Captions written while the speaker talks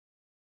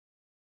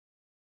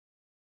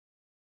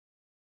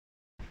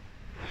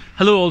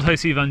Hello, Old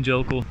House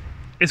Evangelical.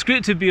 It's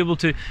great to be able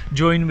to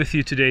join with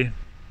you today.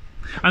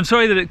 I'm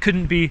sorry that it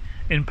couldn't be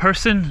in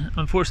person.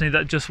 Unfortunately,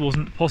 that just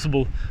wasn't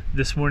possible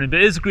this morning,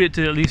 but it is great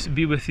to at least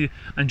be with you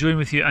and join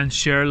with you and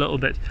share a little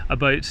bit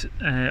about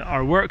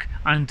our work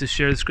and to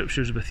share the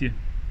scriptures with you.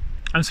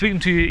 I'm speaking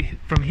to you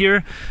from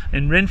here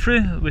in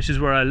Renfrew, which is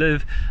where I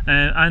live,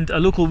 and a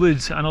local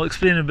woods, and I'll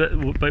explain a bit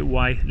about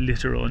why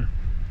later on.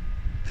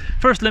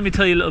 First, let me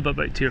tell you a little bit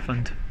about Tear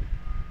Fund.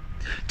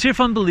 Tear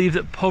Fund believe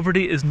that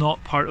poverty is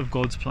not part of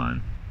God's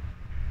plan.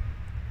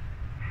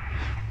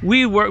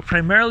 We work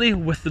primarily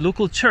with the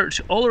local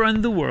church all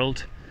around the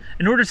world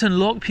in order to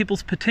unlock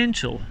people's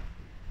potential,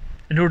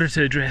 in order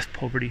to address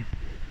poverty.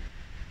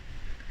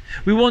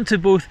 We want to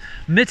both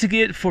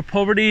mitigate for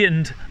poverty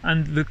and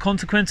the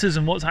consequences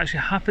and what's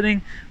actually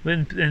happening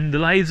in the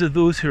lives of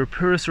those who are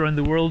poorest around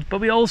the world, but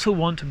we also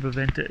want to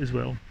prevent it as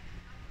well.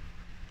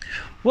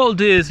 What I'll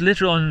do is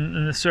later on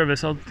in the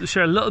service I'll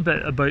share a little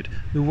bit about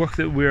the work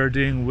that we are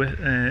doing with,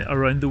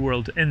 around the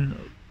world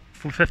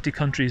for 50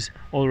 countries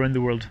all around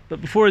the world.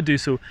 But before I do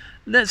so,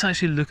 let's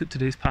actually look at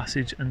today's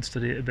passage and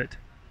study it a bit.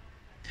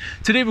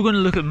 Today we're going to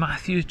look at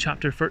Matthew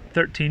chapter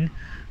 13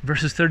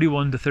 verses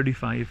 31 to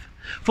 35,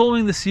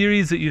 following the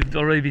series that you've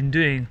already been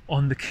doing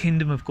on the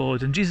kingdom of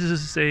God and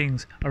Jesus'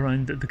 sayings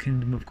around the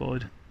kingdom of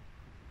God.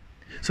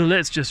 So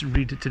let's just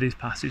read today's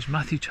passage,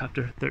 Matthew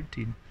chapter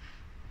 13.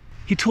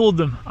 He told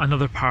them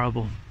another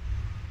parable.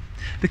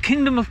 The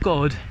kingdom of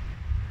God,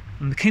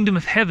 and the kingdom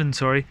of heaven,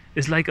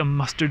 is like a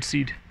mustard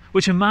seed,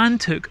 which a man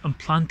took and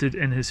planted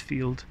in his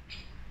field.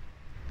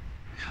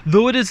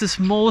 Though it is the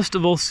smallest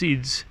of all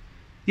seeds,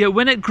 yet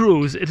when it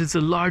grows, it is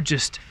the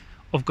largest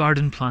of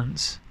garden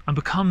plants and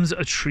becomes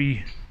a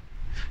tree,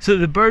 so that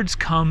the birds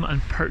come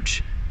and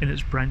perch in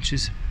its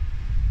branches.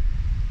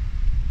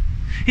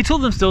 He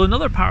told them still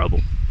another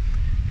parable.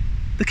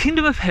 The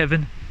kingdom of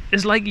heaven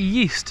is like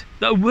yeast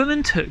that a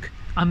woman took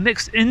and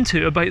mixed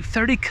into about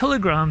 30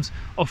 kilograms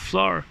of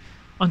flour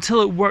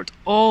until it worked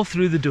all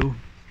through the dough.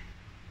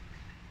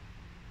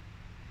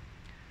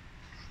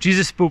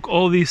 Jesus spoke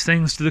all these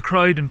things to the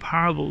crowd in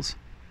parables.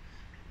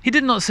 He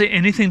did not say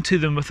anything to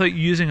them without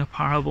using a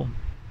parable.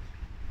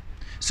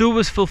 So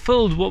was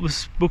fulfilled what was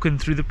spoken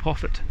through the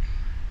prophet.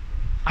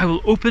 I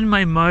will open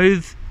my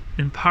mouth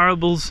in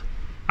parables.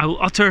 I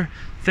will utter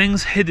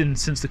things hidden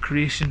since the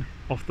creation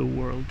of the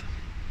world.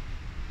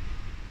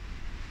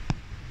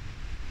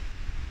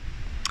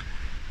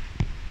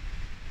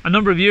 A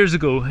number of years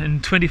ago, in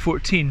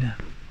 2014,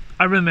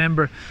 I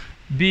remember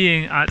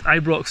being at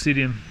Ibrox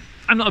Stadium.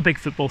 I'm not a big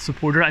football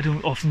supporter. I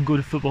don't often go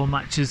to football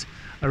matches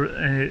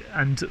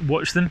and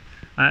watch them.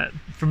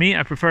 For me,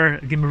 I prefer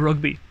a game of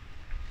rugby.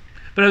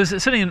 But I was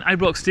sitting in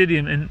Ibrox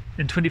Stadium in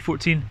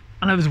 2014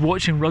 and I was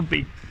watching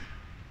rugby.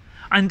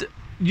 And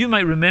you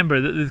might remember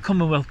that the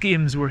Commonwealth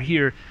Games were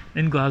here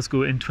in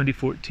Glasgow in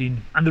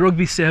 2014 and the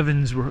Rugby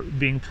Sevens were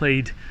being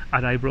played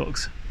at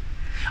Ibrox.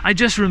 I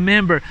just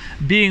remember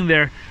being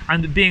there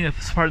and being a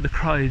part of the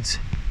crowds.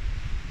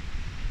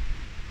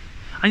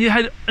 And you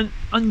had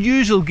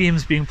unusual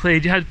games being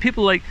played. You had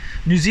people like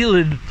New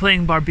Zealand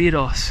playing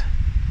Barbados,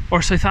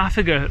 or South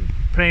Africa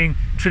playing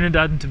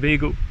Trinidad and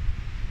Tobago.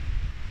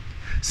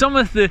 Some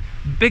of the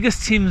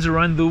biggest teams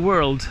around the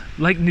world,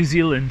 like New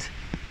Zealand,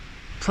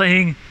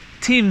 playing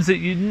teams that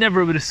you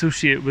never would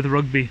associate with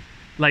rugby,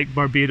 like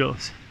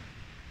Barbados.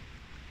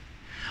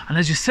 And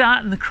as you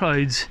sat in the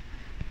crowds,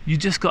 you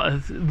just got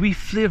a wee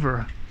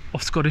flavour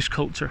of Scottish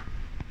culture.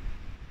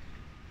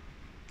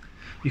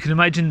 You can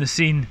imagine the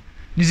scene.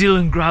 New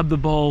Zealand grab the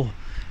ball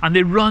and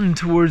they run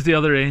towards the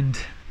other end.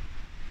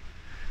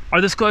 Are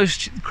the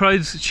Scottish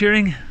crowds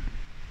cheering?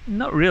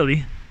 Not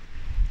really.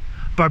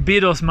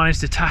 Barbados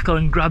managed to tackle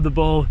and grab the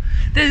ball.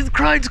 The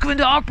crowds go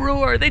into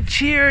uproar. They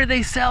cheer,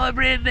 they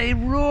celebrate, they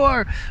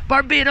roar.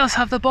 Barbados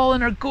have the ball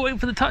and are going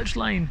for the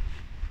touchline.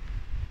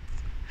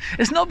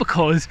 It's not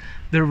because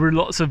there were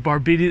lots of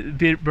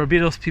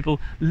Barbados people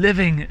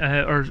living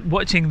or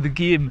watching the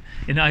game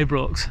in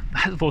Ibrox.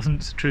 That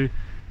wasn't true.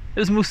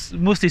 It was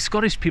mostly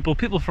Scottish people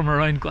from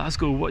around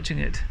Glasgow watching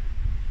it.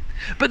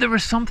 But there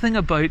was something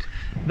about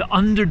the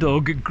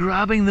underdog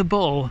grabbing the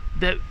ball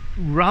that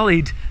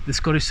rallied the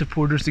Scottish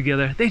supporters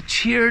together. They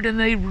cheered and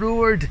they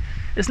roared.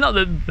 It's not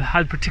that they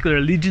had particular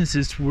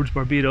allegiances towards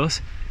Barbados.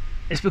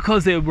 It's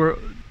because they were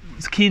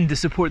keen to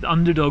support the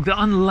underdog, the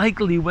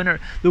unlikely winner,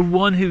 the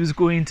one who was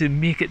going to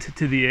make it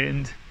to the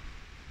end.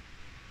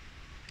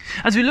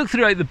 As we look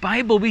throughout the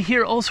Bible, we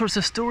hear all sorts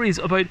of stories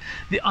about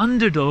the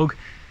underdog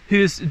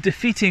who is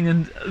defeating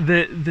and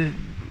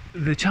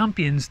the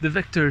champions, the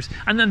victors,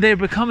 and then they're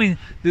becoming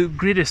the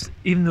greatest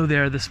even though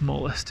they're the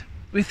smallest.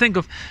 We think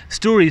of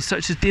stories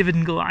such as David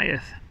and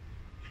Goliath.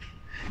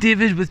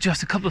 David with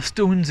just a couple of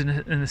stones in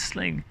a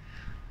sling.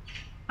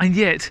 And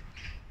yet,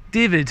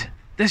 David,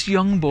 this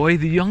young boy,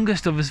 the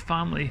youngest of his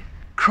family,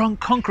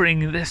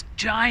 conquering this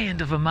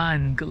giant of a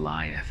man,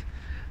 Goliath,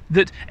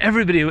 that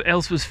everybody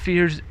else was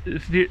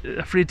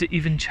afraid to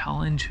even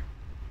challenge.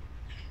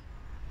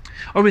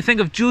 Or we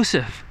think of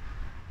Joseph,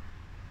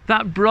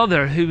 that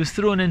brother who was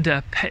thrown into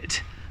a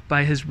pit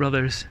by his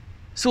brothers,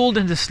 sold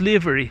into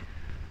slavery,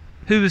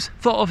 who was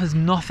thought of as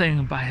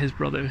nothing by his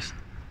brothers.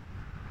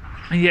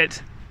 And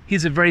yet,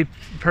 he's the very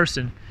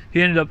person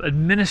who ended up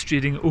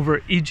administrating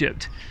over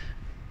Egypt,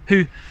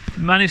 who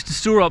managed to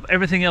store up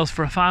everything else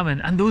for a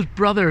famine. And those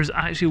brothers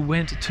actually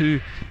went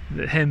to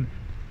him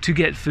to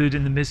get food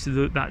in the midst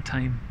of that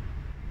time.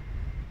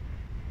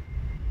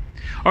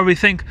 Or we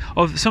think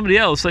of somebody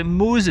else like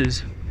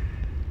Moses.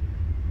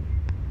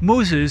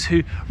 Moses,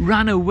 who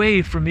ran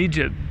away from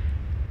Egypt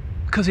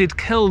because he had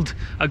killed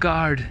a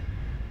guard.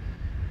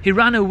 He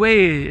ran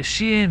away,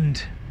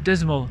 ashamed,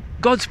 dismal.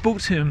 God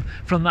spoke to him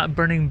from that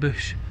burning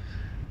bush,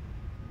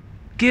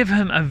 gave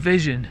him a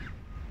vision.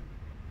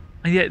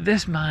 And yet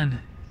this man,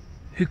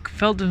 who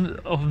felt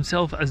of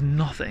himself as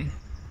nothing,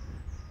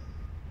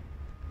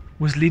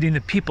 was leading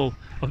the people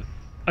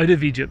out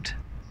of Egypt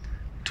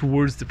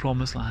towards the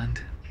promised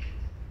land.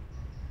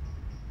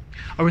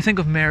 Or we think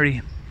of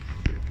Mary.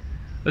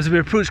 As we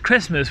approach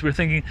Christmas, we're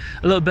thinking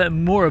a little bit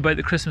more about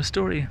the Christmas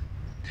story.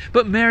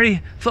 But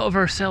Mary thought of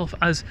herself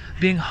as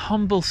being a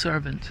humble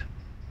servant.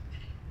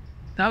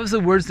 That was the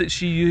words that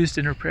she used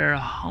in her prayer, a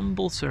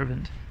humble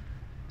servant.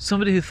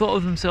 Somebody who thought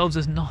of themselves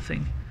as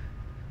nothing,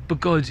 but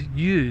God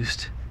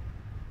used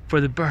for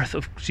the birth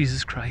of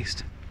Jesus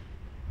Christ.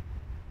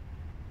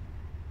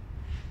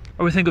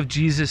 Or we think of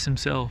Jesus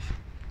himself.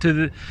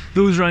 To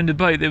those round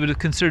about, they would have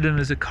considered him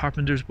as a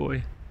carpenter's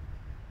boy.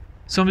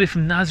 Somebody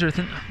from Nazareth,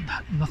 and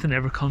nothing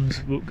ever comes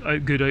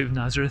good out of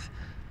Nazareth.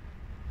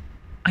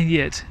 And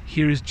yet,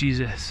 here is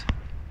Jesus.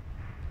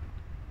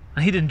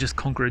 And he didn't just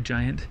conquer a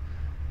giant,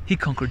 he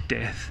conquered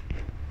death.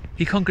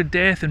 He conquered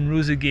death and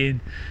rose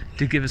again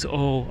to give us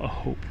all a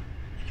hope.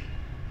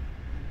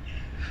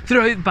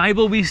 Throughout the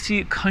Bible, we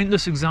see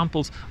countless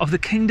examples of the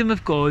kingdom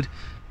of God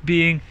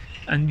being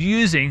and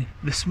using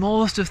the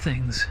smallest of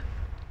things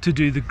to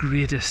do the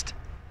greatest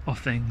of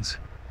things.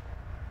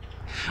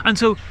 And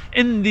so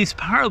in these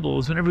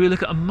parables, whenever we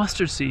look at a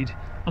mustard seed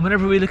and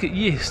whenever we look at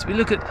yeast, we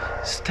look at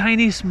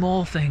tiny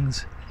small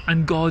things,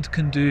 and God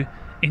can do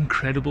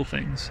incredible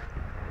things.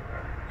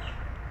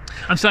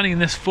 I'm standing in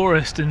this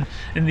forest in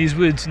these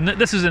woods, and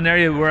this is an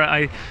area where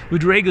I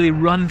would regularly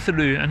run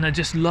through, and I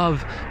just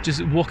love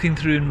just walking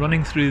through and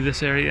running through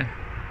this area.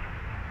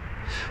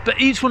 But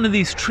each one of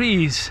these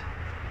trees,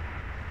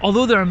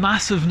 although they're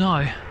massive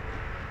now,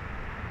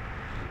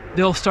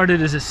 they all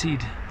started as a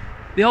seed.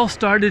 They all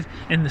started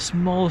in the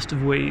smallest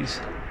of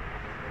ways.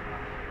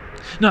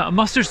 Now, a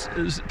mustard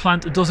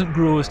plant doesn't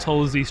grow as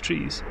tall as these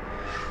trees.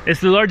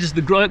 It's the largest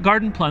of the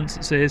garden plants,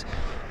 it says,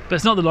 but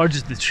it's not the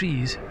largest of the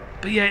trees.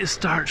 But yet it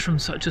starts from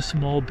such a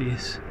small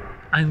base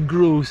and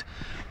grows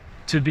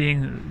to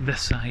being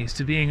this size,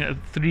 to being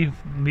 3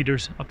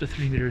 meters, up to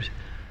 3 meters.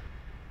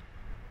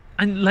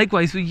 And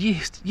likewise with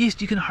yeast.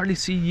 Yeast, you can hardly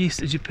see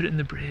yeast as you put it in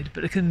the bread,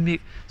 but it can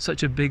make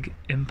such a big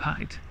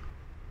impact.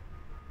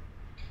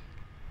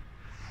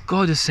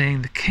 God is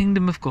saying the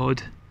kingdom of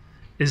God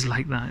is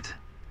like that.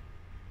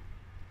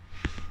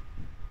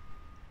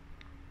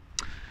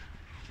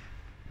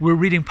 We're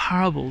reading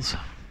parables,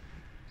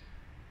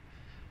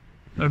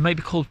 or it might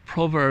be called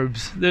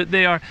proverbs.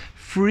 They are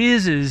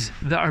phrases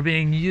that are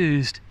being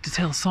used to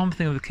tell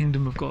something of the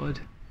kingdom of God.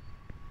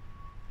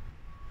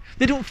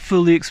 They don't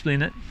fully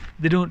explain it.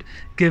 They don't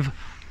give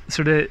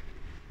sort of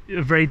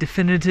a very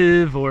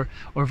definitive or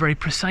very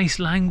precise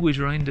language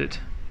around it.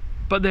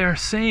 But they are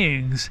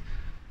sayings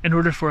in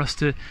order for us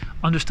to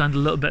understand a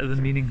little bit of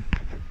the meaning.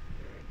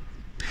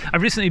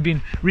 I've recently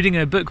been reading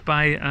a book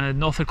by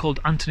an author called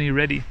Anthony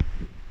Reddy.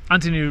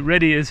 Anthony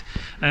Reddy is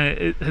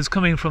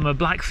coming from a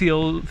black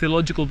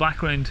theological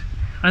background.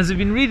 And as I've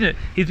been reading it,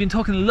 he's been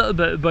talking a little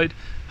bit about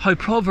how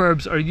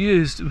proverbs are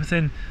used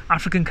within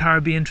African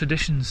Caribbean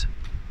traditions.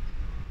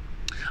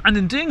 And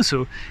in doing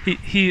so,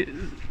 he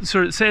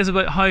sort of says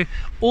about how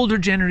older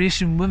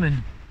generation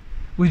women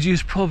would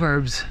use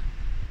proverbs.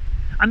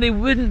 And they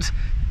wouldn't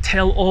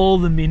tell all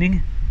the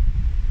meaning,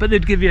 but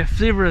they'd give you a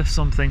flavour of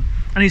something.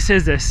 And he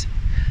says this: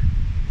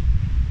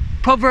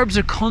 proverbs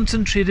are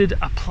concentrated,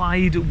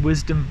 applied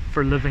wisdom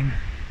for living.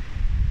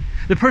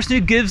 The person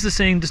who gives the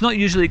saying does not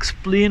usually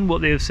explain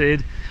what they have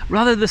said.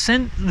 Rather, the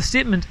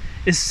statement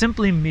is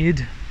simply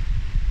made.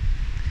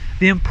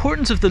 The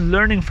importance of the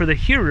learning for the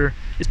hearer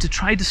is to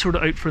try to sort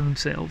it out for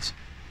themselves,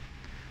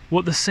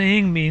 what the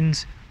saying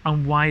means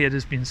and why it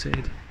has been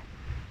said.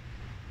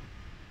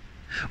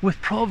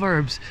 With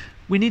proverbs,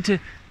 we need to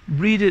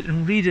read it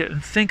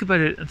and think about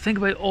it and think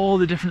about all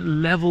the different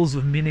levels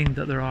of meaning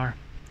that there are.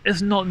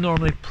 It's not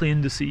normally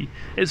plain to see.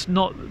 It's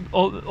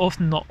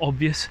often not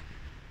obvious.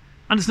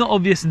 And it's not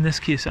obvious in this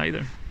case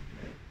either.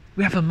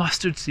 We have a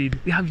mustard seed,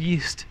 we have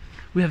yeast,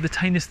 we have the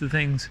tiniest of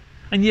things.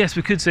 And yes,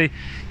 we could say,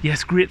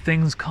 yes, great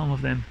things come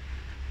of them.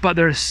 But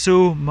there is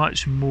so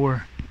much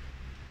more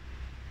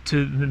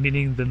to the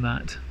meaning than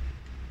that.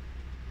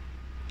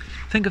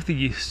 Think of the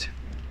yeast.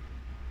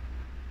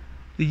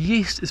 The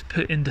yeast is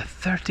put into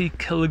 30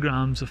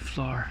 kilograms of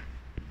flour.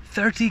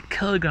 30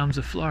 kilograms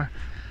of flour.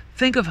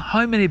 Think of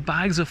how many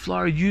bags of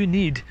flour you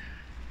need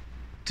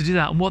to do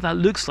that and what that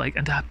looks like,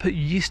 and to put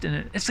yeast in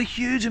it. It's a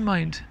huge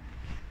amount.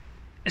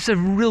 It's a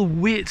real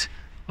weight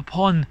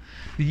upon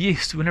the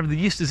yeast whenever the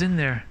yeast is in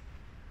there.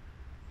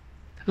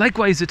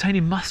 Likewise, the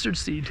tiny mustard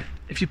seed,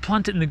 if you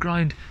plant it in the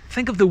ground,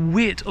 think of the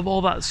weight of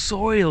all that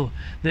soil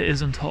that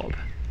is on top.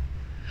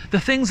 The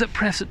things that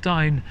press it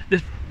down,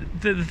 the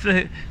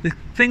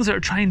things that are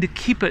trying to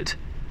keep it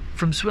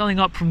from swelling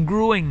up, from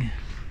growing.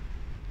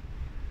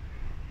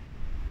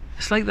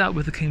 It's like that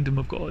with the kingdom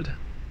of God.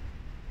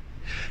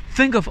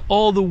 Think of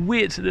all the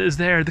weight that is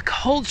there, the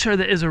culture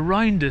that is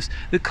around us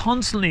that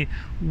constantly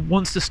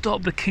wants to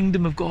stop the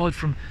kingdom of God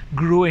from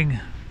growing,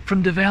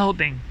 from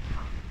developing.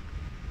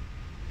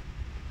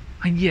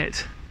 And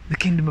yet, the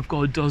kingdom of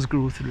God does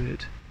grow through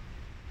it.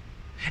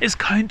 It's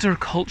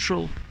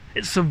counter-cultural,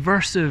 it's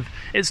subversive,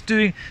 it's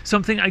doing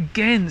something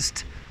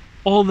against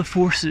all the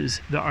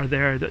forces that are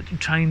there that are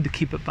trying to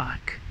keep it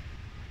back.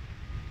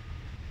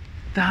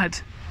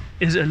 That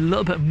is a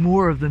little bit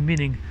more of the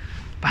meaning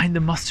behind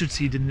the mustard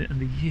seed and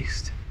the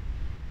yeast.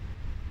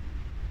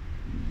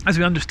 As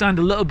we understand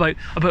a little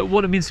about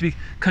what it means to be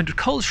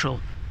countercultural,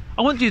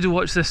 I want you to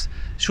watch this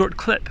short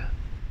clip.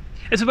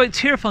 It's about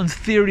Tearfan's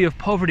theory of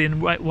poverty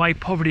and why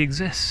poverty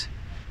exists.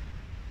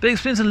 But it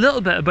explains a little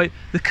bit about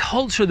the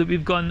culture that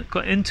we've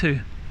got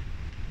into.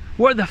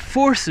 What are the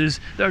forces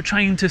that are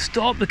trying to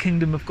stop the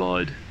kingdom of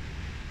God?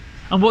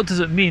 And what does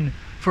it mean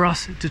for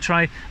us to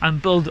try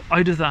and build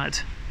out of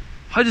that?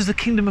 How does the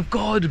kingdom of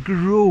God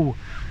grow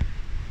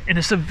in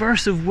a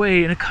subversive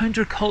way, in a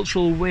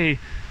countercultural way,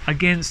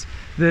 against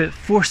the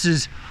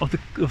forces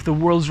of the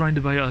worlds round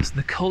about us,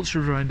 the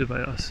culture round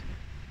about us?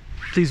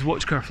 Please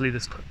watch carefully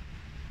this clip.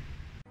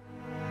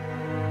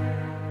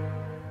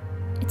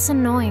 It's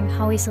annoying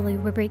how easily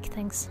we break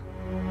things.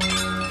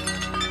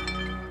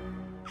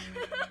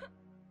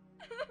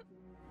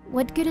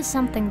 What good is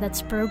something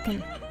that's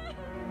broken?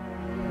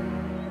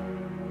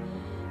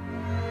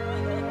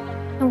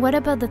 And what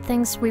about the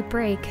things we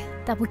break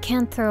that we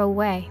can't throw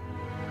away?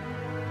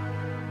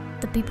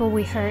 The people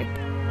we hurt,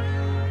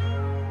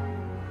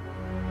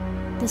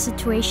 the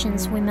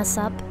situations we mess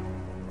up,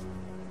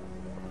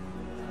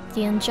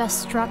 the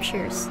unjust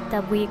structures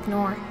that we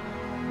ignore,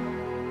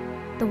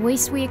 the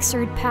ways we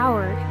exert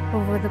power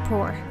over the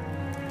poor.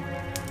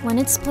 When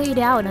it's played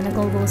out on a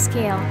global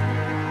scale,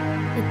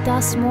 it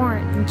does more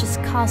than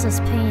just cause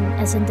us pain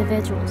as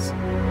individuals.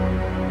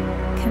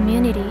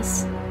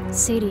 Communities,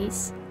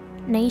 cities,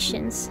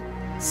 nations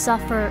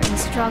suffer and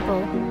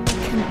struggle,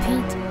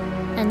 compete,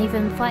 and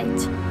even fight.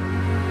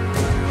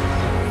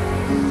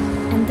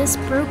 And this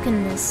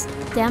brokenness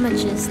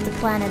damages the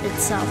planet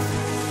itself.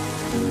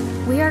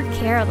 We are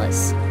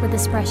careless with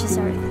this precious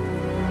earth.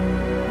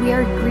 We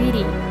are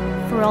greedy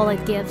for all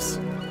it gives.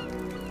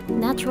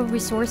 Natural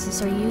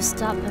resources are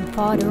used up and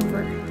fought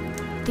over.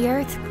 The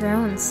earth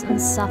groans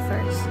and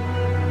suffers.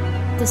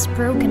 This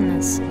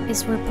brokenness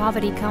is where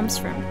poverty comes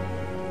from.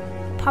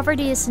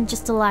 Poverty isn't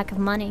just a lack of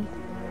money.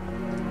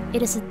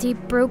 It is a deep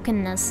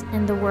brokenness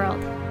in the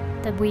world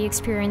that we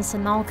experience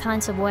in all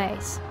kinds of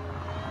ways.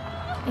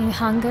 In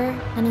hunger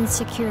and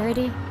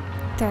insecurity,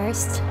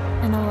 thirst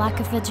and a lack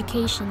of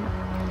education,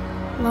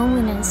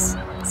 loneliness,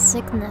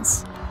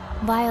 sickness,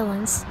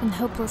 violence, and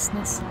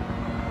hopelessness.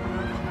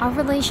 Our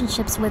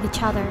relationships with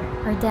each other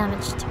are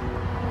damaged.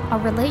 Our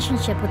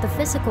relationship with the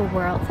physical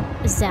world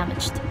is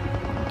damaged.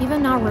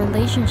 Even our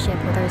relationship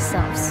with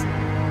ourselves,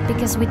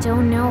 because we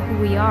don't know who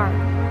we are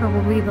or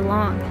where we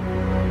belong.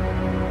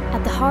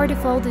 At the heart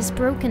of all this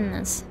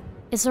brokenness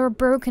is our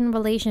broken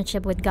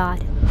relationship with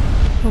God,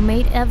 who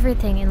made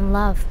everything in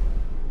love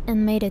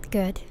and made it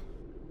good.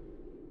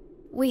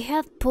 We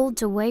have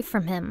pulled away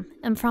from Him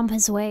and from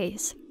His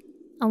ways,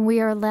 and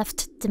we are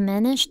left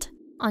diminished,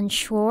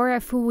 unsure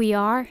of who we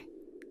are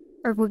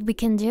or what we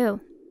can do.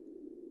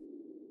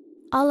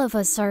 All of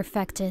us are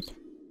affected,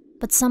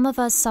 but some of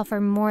us suffer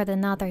more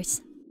than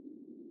others.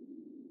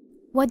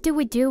 What do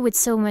we do with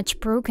so much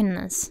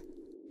brokenness?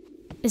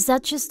 Is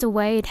that just the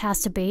way it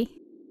has to be?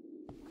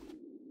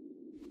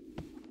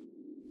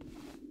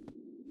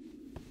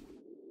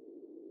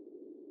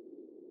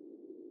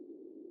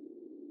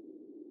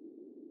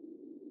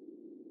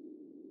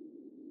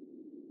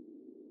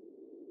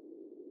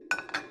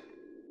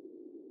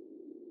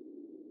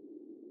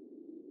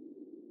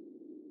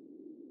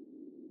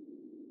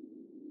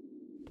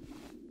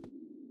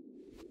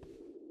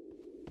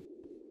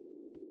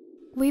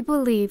 We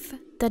believe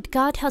that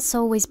God has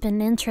always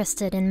been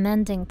interested in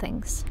mending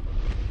things.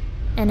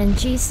 And in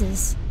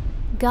Jesus,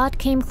 God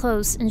came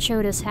close and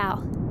showed us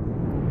how.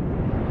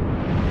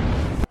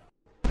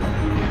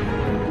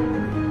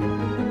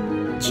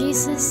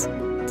 Jesus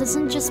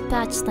doesn't just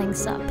patch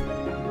things up.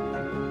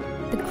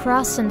 The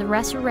cross and the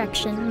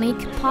resurrection make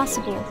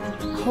possible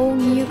a whole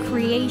new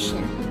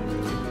creation.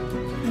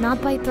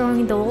 Not by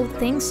throwing the old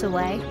things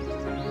away,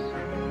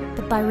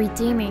 but by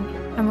redeeming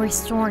and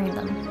restoring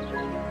them.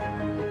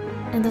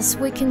 And as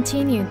we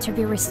continue to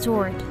be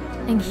restored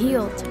and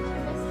healed,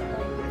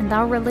 and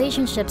our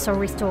relationships are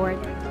restored,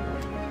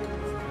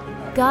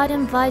 God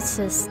invites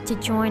us to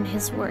join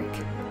His work.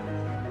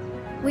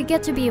 We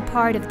get to be a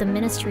part of the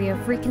ministry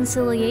of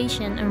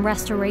reconciliation and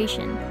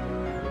restoration.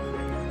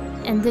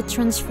 and it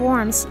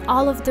transforms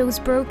all of those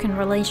broken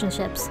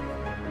relationships.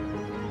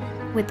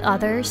 With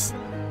others,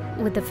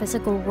 with the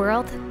physical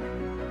world,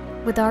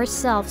 with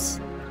ourselves,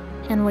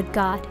 and with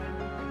God.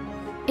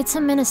 It's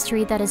a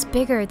ministry that is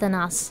bigger than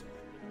us.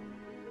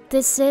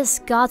 This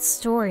is God's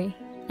story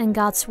and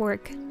God's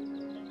work.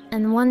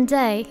 And one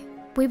day,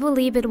 we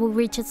believe it will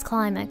reach its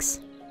climax,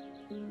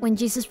 when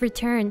Jesus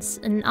returns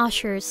and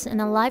ushers in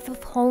a life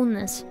of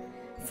wholeness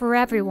for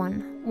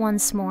everyone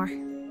once more.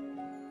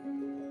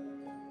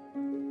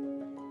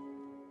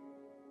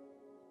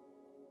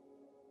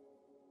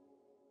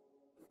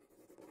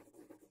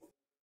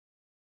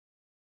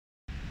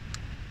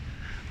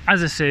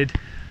 As I said,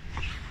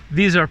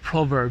 these are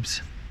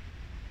proverbs.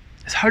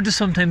 It's hard to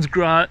sometimes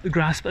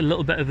grasp a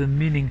little bit of the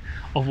meaning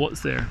of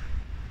what's there.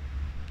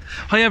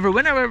 However,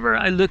 whenever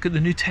I look at the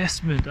New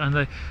Testament and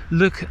I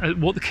look at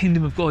what the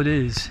kingdom of God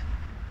is,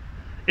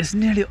 it's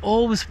nearly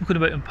always spoken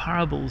about in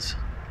parables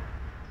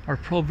or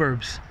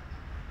proverbs.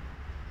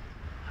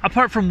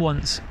 Apart from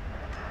once.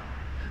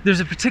 There's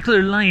a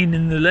particular line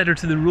in the letter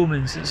to the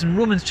Romans, it's in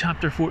Romans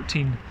chapter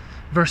 14,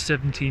 verse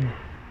 17,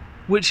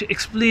 which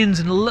explains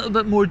in a little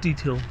bit more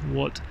detail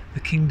what the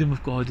kingdom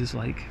of God is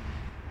like.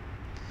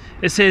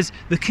 It says,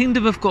 the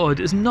kingdom of God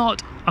is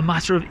not a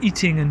matter of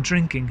eating and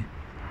drinking.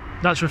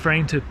 That's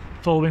referring to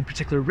following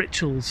particular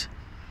rituals.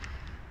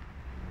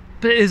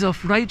 But it is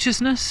of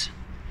righteousness,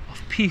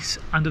 of peace,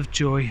 and of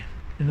joy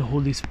in the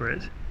Holy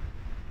Spirit.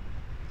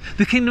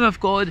 The kingdom of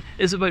God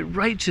is about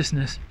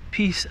righteousness,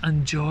 peace,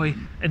 and joy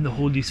in the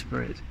Holy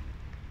Spirit.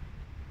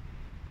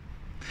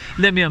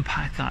 Let me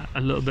unpack that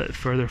a little bit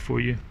further for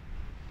you.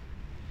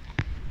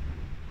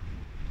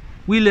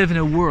 We live in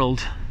a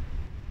world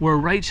where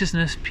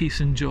righteousness, peace,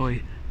 and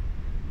joy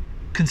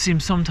can seem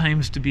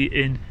sometimes to be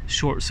in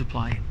short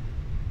supply.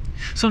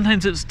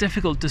 Sometimes it's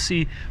difficult to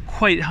see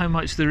quite how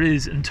much there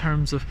is in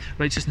terms of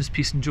righteousness,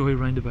 peace, and joy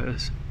around about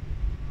us.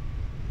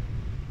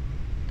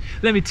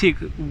 Let me take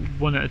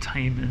one at a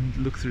time and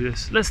look through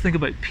this. Let's think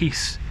about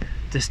peace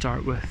to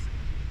start with.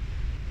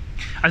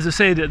 As I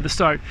said at the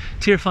start,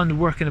 Tearfund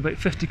work in about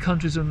 50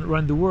 countries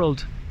around the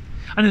world.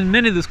 And in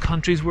many of those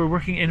countries we're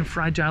working in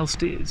fragile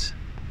states.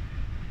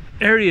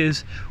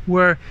 Areas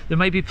where there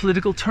might be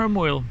political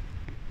turmoil,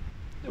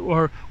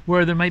 or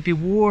where there might be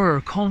war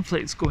or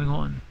conflicts going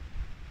on.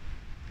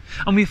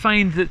 And we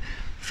find that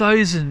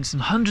thousands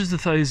and hundreds of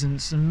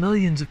thousands and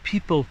millions of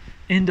people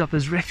end up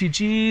as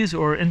refugees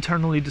or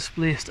internally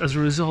displaced as a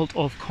result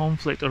of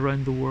conflict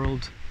around the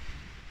world.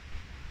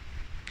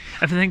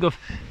 If I think of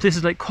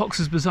places like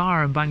Cox's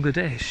Bazar in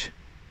Bangladesh,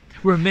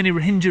 where many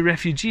Rohingya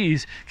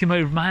refugees came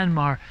out of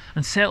Myanmar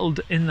and settled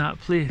in that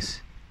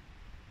place.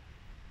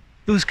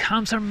 Those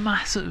camps are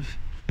massive,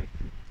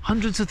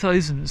 hundreds of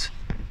thousands,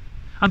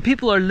 and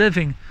people are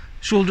living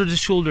shoulder to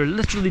shoulder,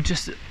 literally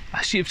just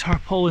a sheet of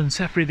tarpaulin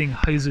separating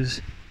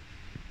houses.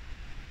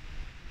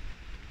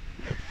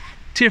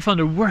 Tearfund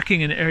are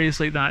working in areas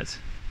like that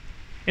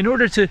in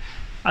order to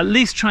at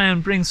least try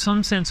and bring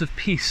some sense of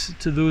peace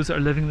to those that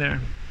are living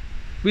there.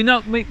 We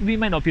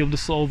might not be able to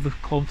solve the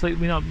conflict,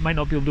 might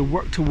not be able to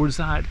work towards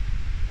that,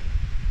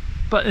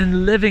 but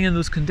in living in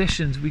those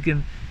conditions we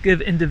can give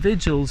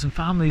individuals and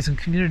families and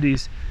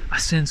communities a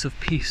sense of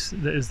peace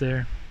that is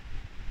there.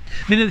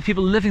 Many of the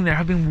people living there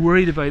have been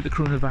worried about the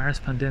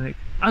coronavirus pandemic,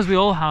 as we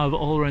all have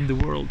all around the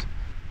world.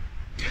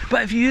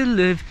 But if you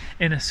live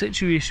in a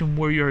situation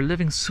where you're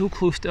living so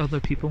close to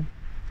other people,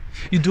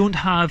 you don't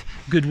have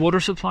good water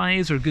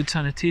supplies or good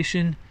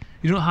sanitation,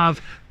 you don't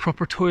have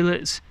proper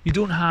toilets, you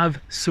don't have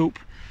soap,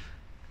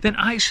 then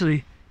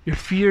actually your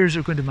fears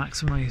are going to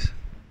maximise.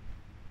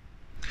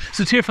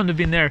 So Tearfund have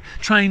been there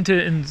trying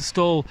to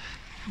install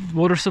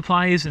water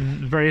supplies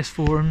in various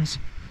forms,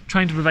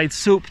 trying to provide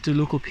soap to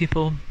local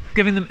people,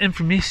 giving them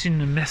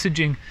information and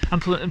messaging,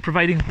 and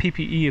providing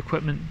PPE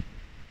equipment.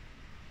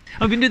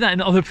 And we've been doing that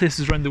in other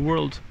places around the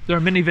world. There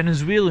are many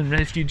Venezuelan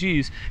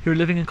refugees who are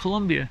living in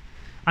Colombia,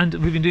 and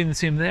we've been doing the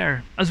same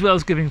there, as well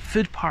as giving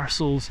food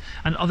parcels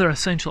and other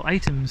essential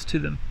items to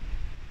them.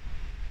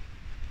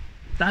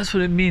 That's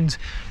what it means,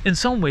 in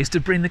some ways, to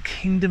bring the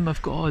kingdom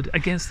of God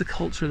against the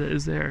culture that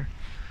is there.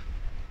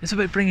 It's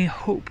about bringing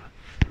hope,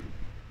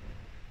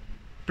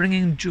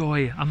 bringing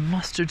joy, a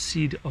mustard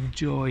seed of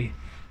joy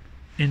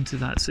into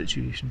that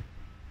situation.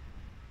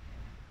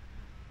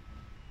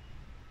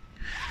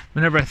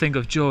 Whenever I think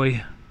of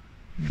joy,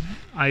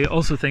 I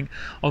also think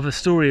of a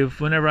story of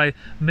whenever I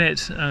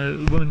met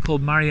a woman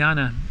called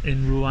Mariana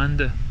in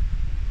Rwanda.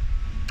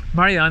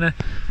 Mariana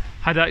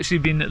had actually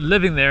been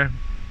living there,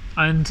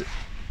 and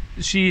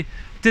she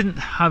didn't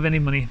have any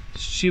money.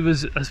 She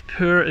was as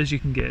poor as you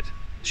can get.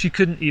 She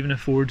couldn't even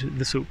afford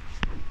the soap.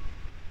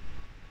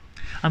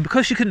 And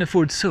because she couldn't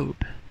afford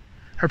soap,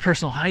 her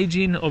personal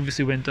hygiene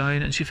obviously went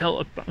down, and she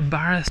felt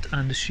embarrassed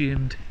and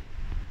ashamed.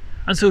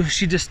 And so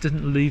she just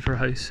didn't leave her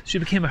house. She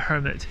became a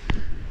hermit,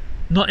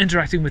 not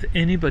interacting with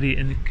anybody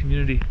in the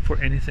community for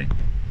anything.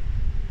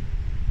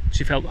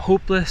 She felt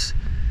hopeless,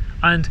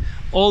 and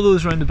all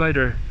those round about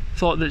her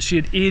thought that she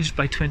had aged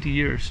by 20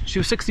 years. She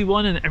was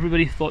 61 and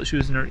everybody thought she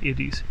was in her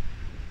 80s.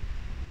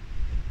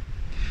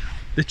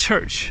 the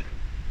church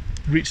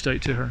reached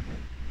out to her.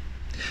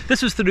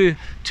 This was through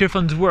Tear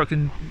Fund's work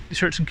in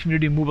church and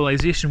community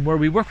mobilisation, where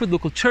we work with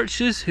local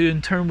churches who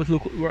in turn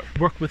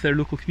work with their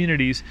local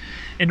communities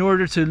in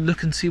order to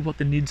look and see what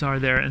the needs are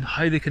there and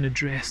how they can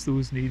address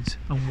those needs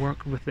and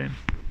work with them.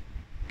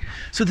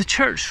 So the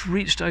church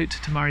reached out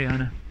to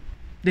Mariana.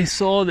 They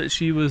saw that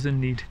she was in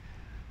need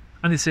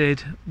and they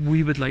said,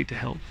 we would like to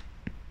help.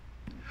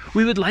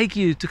 We would like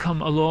you to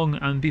come along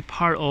and be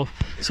part of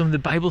some of the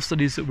Bible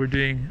studies that we're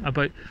doing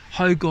about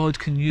how God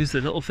can use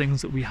the little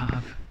things that we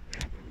have.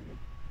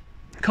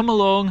 Come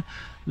along,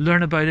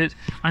 learn about it,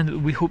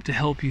 and we hope to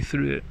help you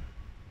through it.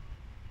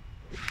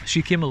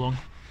 She came along.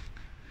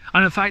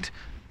 And in fact,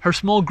 her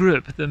small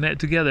group that met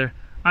together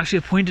actually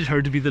appointed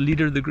her to be the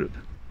leader of the group.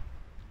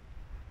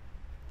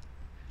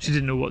 She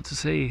didn't know what to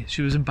say.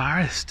 She was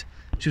embarrassed.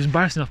 She was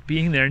embarrassed enough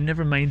being there,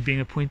 never mind being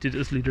appointed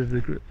as leader of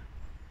the group.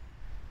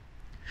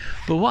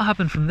 But what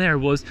happened from there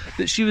was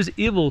that she was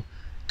able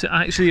to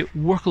actually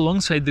work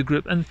alongside the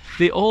group, and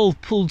they all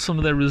pulled some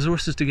of their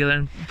resources together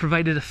and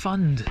provided a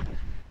fund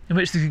in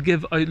which they could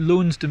give out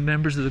loans to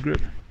members of the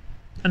group.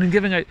 And in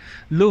giving out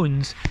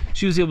loans,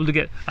 she was able to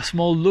get a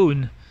small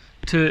loan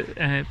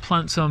to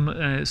plant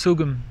some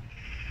sorghum.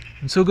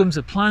 And sorghum's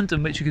a plant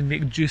in which you can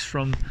make juice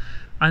from.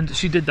 And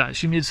she did that.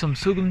 She made some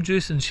sorghum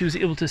juice and she was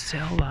able to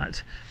sell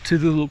that to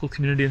the local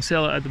community and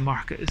sell it at the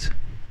market.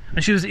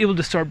 And she was able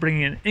to start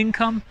bringing in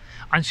income,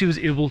 and she was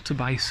able to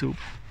buy soap.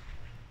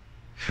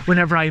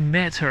 Whenever I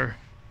met her,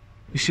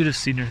 you should have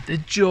seen her, the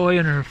joy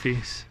on her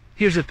face.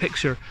 Here's a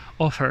picture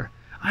of her.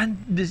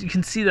 And you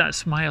can see that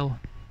smile.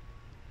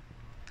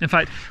 In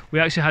fact, we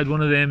actually had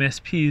one of the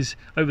MSPs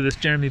out with us,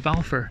 Jeremy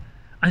Balfour,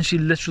 and she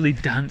literally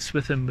danced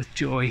with him with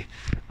joy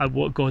at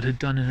what God had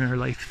done in her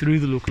life through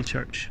the local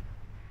church.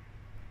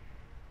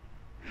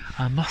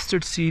 A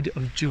mustard seed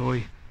of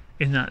joy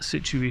in that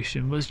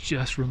situation was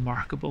just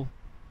remarkable.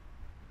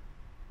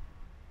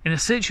 In a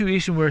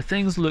situation where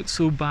things looked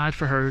so bad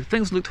for her,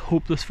 things looked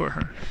hopeless for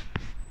her,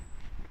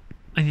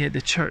 and yet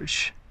the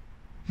church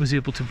was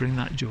able to bring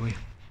that joy.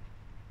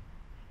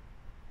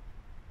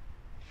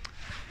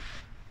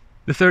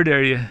 The third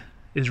area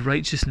is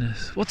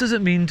righteousness. What does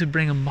it mean to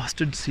bring a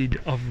mustard seed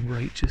of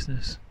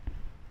righteousness?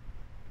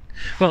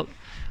 Well,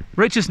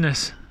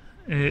 righteousness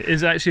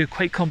is actually a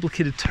quite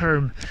complicated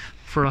term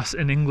for us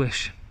in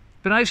English.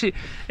 But actually,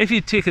 if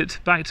you take it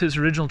back to its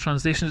original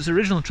translation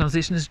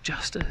is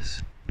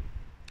justice.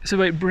 It's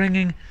about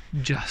bringing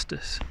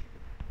justice.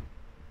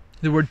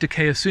 The word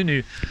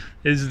dikaiosunu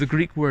is the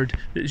Greek word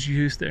that is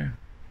used there.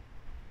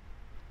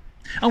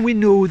 And we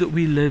know that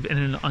we live in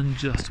an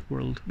unjust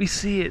world. We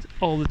see it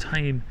all the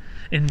time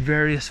in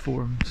various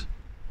forms.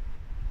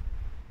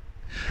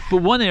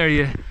 But one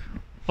area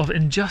of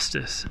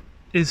injustice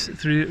is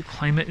through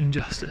climate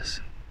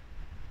injustice.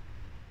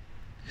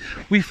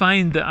 We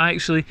find that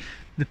actually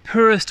the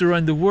poorest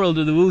around the world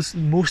are those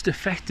most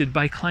affected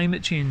by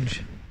climate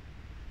change.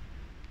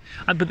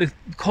 But the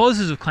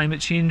causes of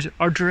climate change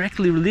are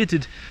directly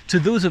related to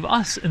those of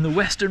us in the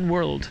Western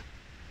world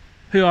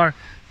who are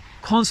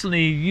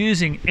constantly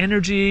using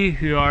energy,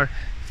 who are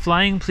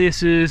flying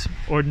places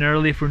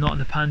ordinarily if we're not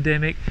in a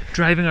pandemic,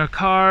 driving our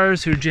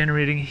cars, who are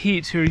generating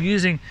heat, who are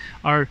using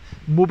our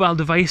mobile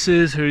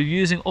devices, who are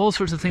using all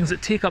sorts of things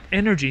that take up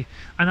energy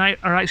and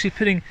are actually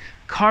putting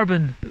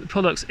carbon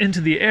products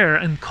into the air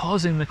and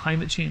causing the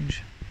climate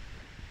change.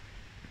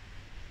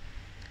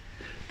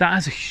 That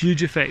has a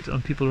huge effect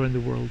on people around the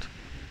world.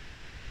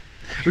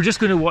 We're just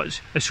going to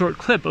watch a short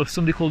clip of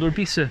somebody called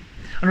Orbisa.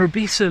 And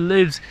Orbisa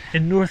lives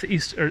in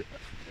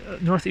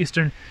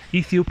northeastern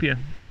Ethiopia,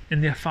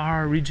 in the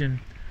Afar region.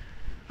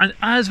 And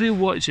as we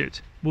watch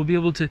it, we'll be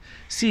able to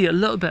see a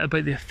little bit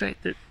about the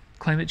effect that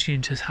climate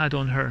change has had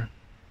on her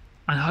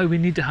and how we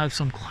need to have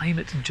some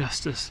climate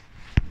justice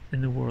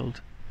in the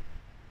world.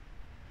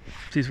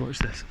 Please watch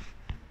this.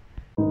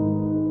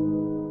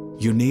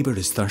 Your neighbour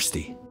is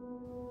thirsty,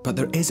 but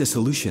there is a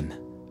solution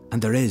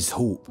and there is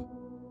hope.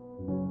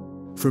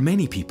 For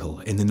many people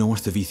in the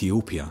north of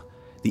Ethiopia,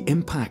 the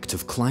impact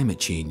of climate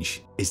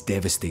change is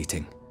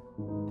devastating.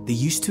 They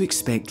used to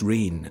expect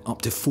rain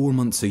up to 4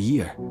 months a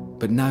year,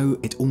 but now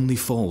it only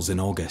falls in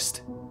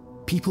August.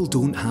 People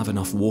don't have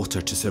enough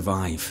water to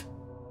survive.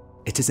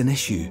 It is an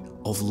issue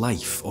of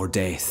life or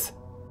death.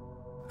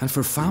 And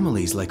for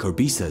families like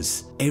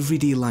Orbisa's,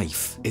 everyday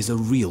life is a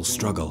real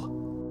struggle.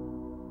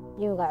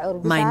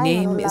 My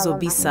name is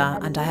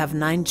Obisa and I have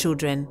 9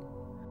 children.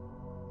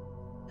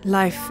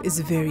 Life is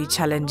very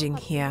challenging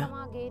here.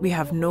 We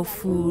have no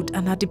food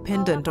and are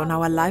dependent on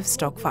our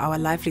livestock for our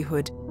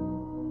livelihood.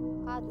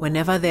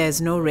 Whenever there is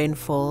no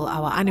rainfall,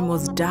 our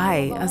animals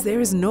die as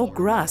there is no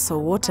grass or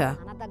water.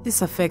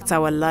 This affects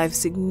our lives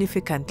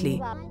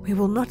significantly. We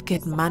will not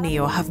get money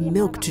or have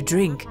milk to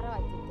drink.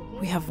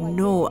 We have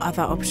no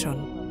other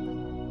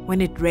option.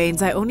 When it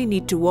rains, I only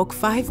need to walk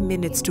 5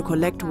 minutes to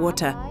collect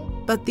water,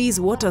 but these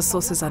water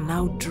sources are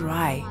now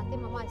dry.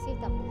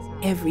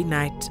 Every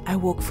night, I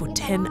walk for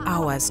 10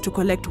 hours to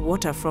collect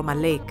water from a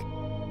lake.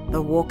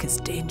 The walk is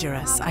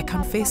dangerous. I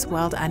can face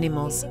wild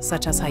animals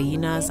such as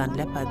hyenas and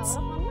leopards.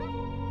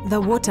 The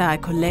water I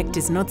collect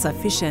is not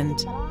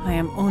sufficient. I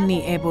am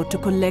only able to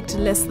collect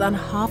less than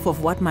half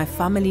of what my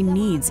family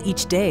needs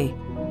each day.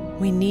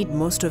 We need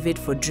most of it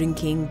for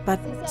drinking, but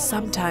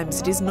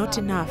sometimes it is not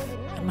enough,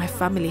 and my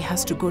family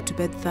has to go to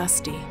bed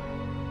thirsty.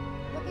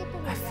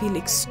 I feel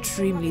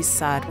extremely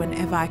sad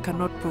whenever I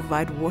cannot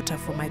provide water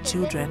for my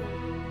children.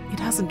 It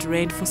hasn't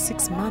rained for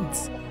 6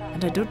 months,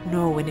 and I don't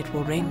know when it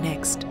will rain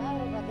next.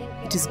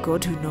 It is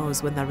God who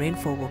knows when the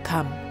rainfall will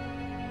come.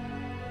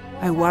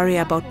 I worry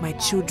about my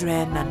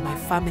children and my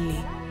family.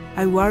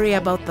 I worry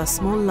about the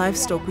small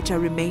livestock which are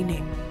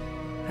remaining.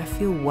 I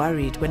feel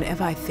worried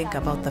whenever I think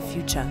about the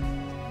future.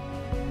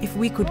 If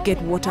we could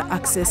get water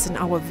access in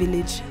our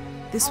village,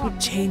 this would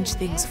change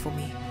things for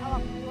me.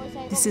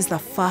 This is the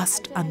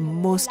first and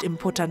most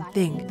important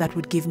thing that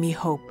would give me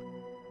hope.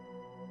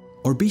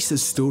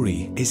 Orbisa's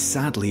story is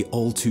sadly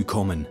all too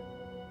common.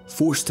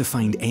 Forced to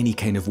find any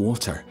kind of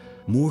water,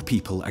 more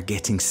people are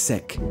getting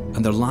sick,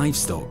 and their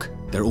livestock,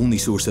 their only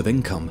source of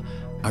income,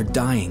 are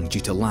dying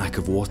due to lack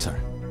of water.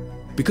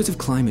 Because of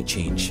climate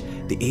change,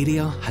 the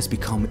area has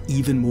become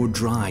even more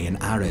dry and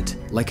arid,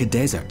 like a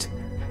desert.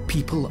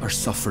 People are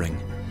suffering,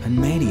 and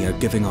many are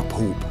giving up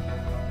hope.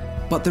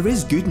 But there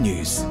is good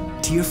news.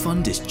 Tear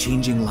Fund is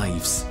changing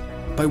lives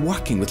by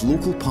working with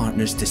local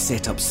partners to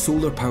set up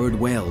solar-powered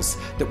wells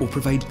that will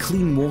provide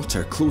clean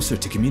water closer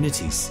to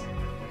communities.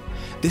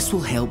 This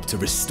will help to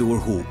restore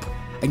hope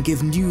and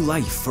give new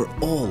life for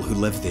all who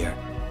live there.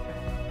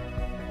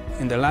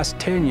 In the last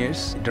 10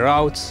 years,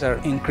 droughts are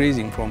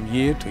increasing from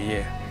year to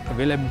year.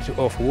 Availability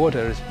of water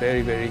is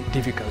very, very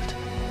difficult.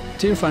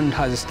 Tear Fund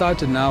has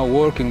started now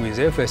working with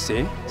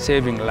FSA,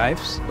 saving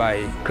lives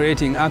by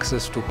creating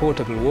access to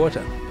potable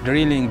water,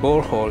 drilling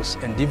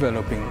boreholes and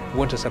developing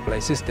water supply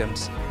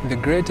systems. The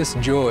greatest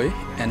joy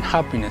and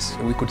happiness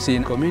we could see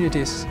in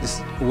communities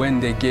is when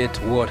they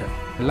get water.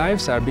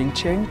 Lives are being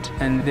changed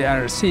and they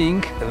are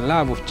seeing the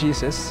love of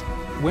Jesus.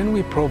 When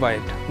we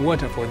provide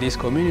water for these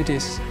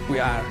communities, we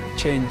are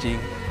changing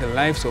the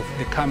lives of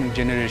the coming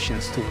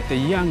generations too. The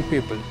young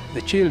people,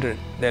 the children,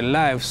 their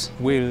lives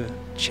will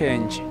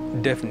change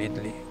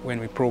definitely when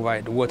we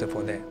provide water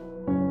for them.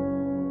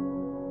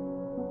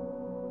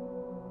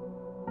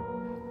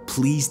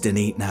 Please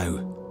donate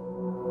now.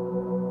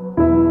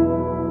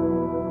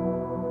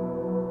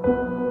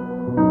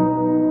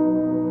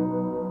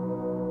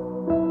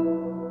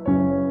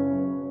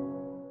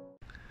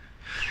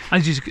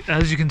 As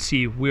you can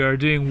see, we are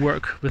doing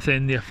work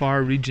within the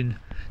Afar region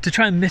to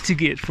try and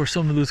mitigate for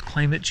some of those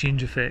climate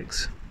change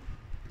effects.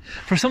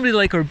 For somebody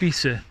like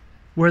Orbisa,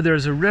 where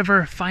there's a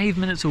river 5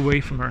 minutes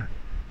away from her,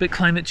 but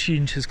climate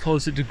change has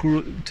caused it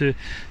to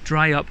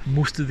dry up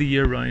most of the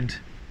year round,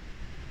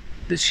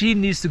 that she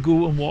needs to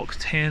go and walk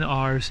 10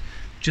 hours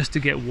just to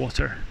get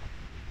water.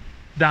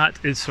 That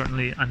is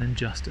certainly an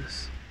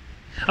injustice.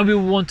 And we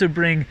want to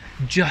bring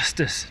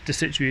justice to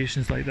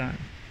situations like that.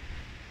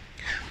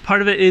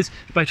 Part of it is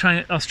by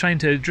us trying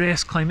to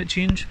address climate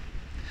change.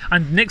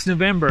 And next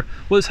November,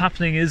 what's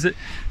happening is that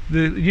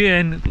the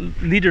UN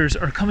leaders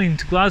are coming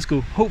to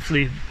Glasgow,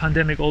 hopefully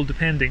pandemic all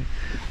depending,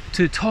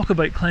 to talk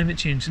about climate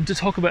change and to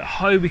talk about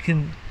how we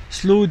can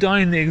slow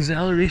down the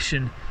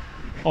acceleration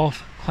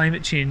of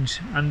climate change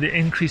and the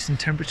increase in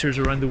temperatures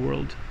around the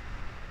world.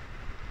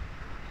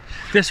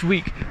 This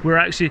week, we're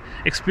actually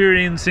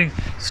experiencing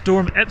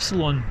Storm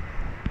Epsilon.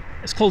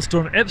 It's called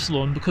Storm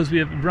Epsilon because we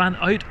have ran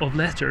out of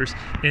letters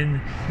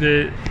in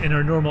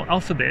our normal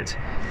alphabet,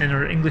 in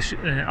our English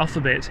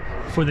alphabet,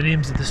 for the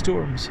names of the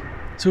storms.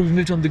 So we've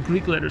moved on to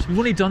Greek letters. We've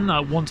only done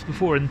that once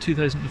before in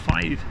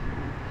 2005.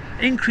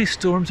 Increased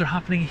storms are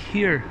happening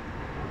here,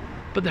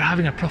 but they're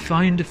having a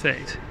profound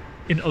effect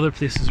in other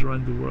places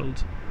around the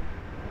world.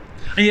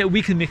 And yet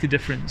we can make a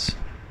difference.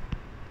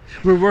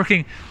 We're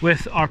working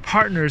with our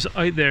partners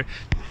out there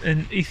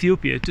in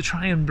Ethiopia to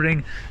try and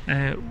bring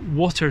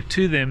water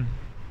to them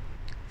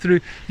through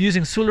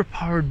using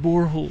solar-powered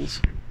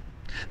boreholes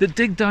that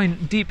dig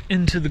down deep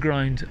into the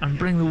ground and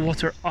bring the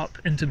water up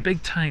into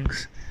big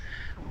tanks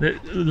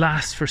that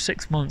last for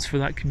 6 months for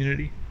that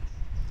community.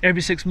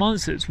 Every 6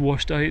 months it's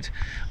washed out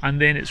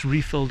and then it's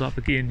refilled up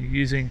again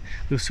using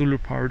those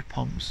solar-powered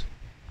pumps.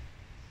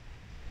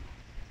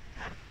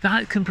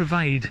 That can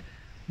provide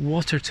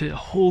water to a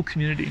whole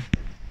community.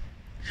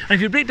 And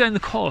if you break down the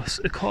costs,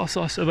 it costs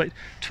us about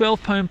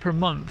 £12 per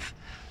month.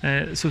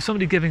 So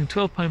somebody giving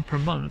 £12 per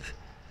month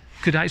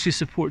could actually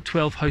support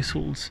 12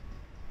 households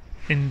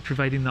in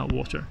providing that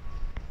water.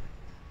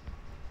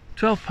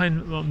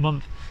 £12 a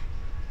month,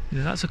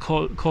 that's a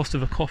cost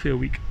of a coffee a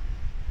week.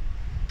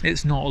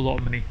 It's not a lot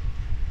of money.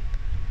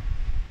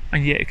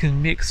 And yet it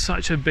can make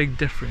such a big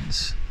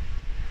difference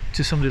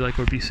to somebody like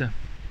Orbisa.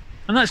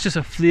 And that's just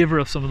a flavour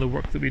of some of the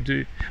work that we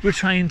do. We're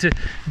trying to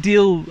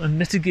deal and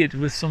mitigate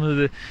with some of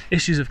the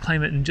issues of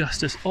climate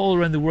injustice all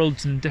around the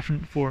world in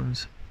different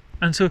forms.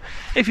 And so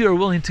if you are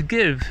willing to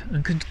give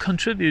and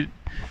contribute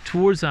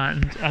towards that,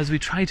 and as we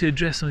try to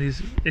address some of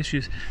these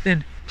issues,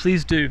 then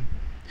please do.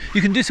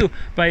 You can do so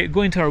by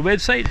going to our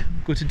website.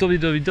 Go to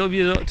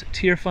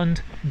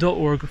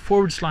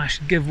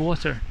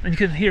www.tearfund.org/givewater, and you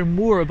can hear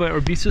more about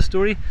our Bisa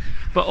story,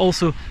 but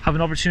also have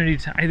an opportunity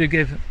to either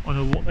give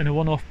on a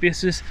one-off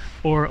basis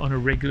or on a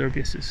regular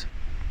basis.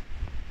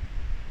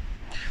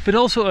 But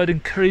also I'd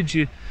encourage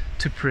you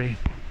to pray.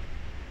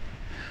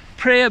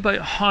 Pray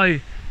about how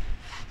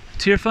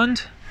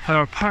Tearfund, how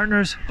our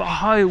partners, but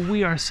how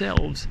we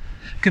ourselves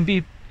can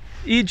be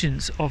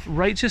agents of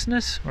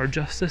righteousness or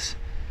justice,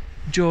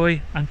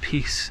 joy and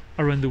peace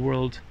around the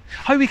world.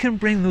 How we can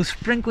bring those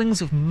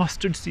sprinklings of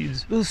mustard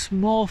seeds, those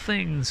small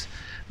things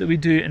that we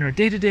do in our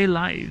day-to-day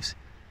lives,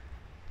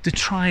 to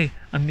try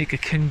and make a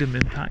kingdom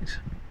impact.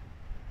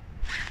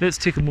 Let's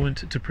take a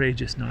moment to pray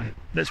just now.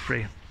 Let's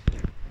pray.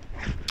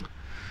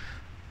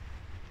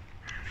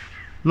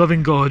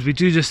 Loving God, we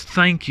do just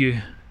thank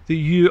you that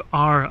you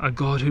are a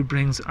God who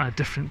brings a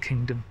different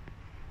kingdom.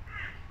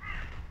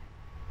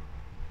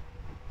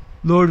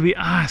 Lord, we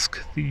ask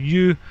that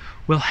you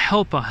will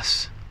help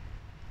us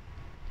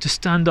to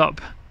stand up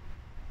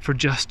for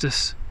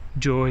justice,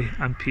 joy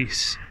and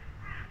peace.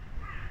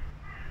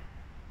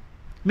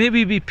 May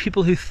we be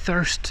people who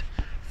thirst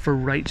for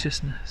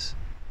righteousness.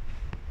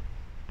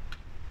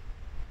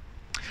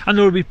 And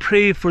Lord, we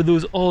pray for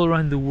those all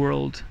around the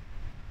world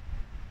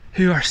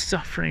who are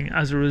suffering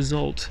as a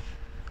result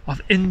of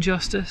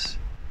injustice,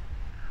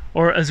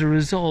 or as a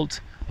result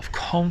of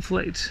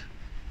conflict,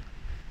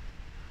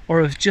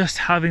 or of just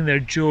having their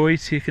joy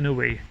taken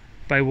away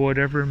by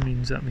whatever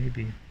means that may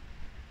be.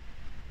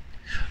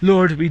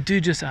 Lord, we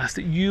do just ask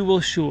that you will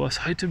show us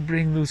how to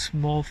bring those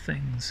small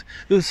things,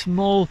 those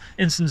small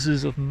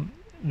instances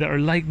that are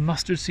like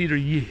mustard seed or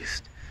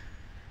yeast,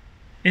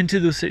 into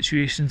those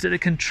situations, that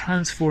it can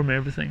transform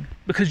everything,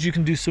 because you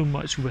can do so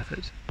much with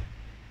it.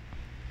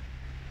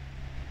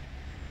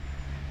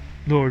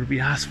 Lord, we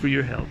ask for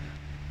your help.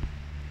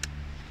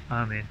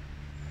 Amen.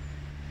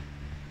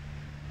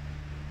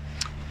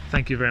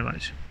 Thank you very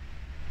much.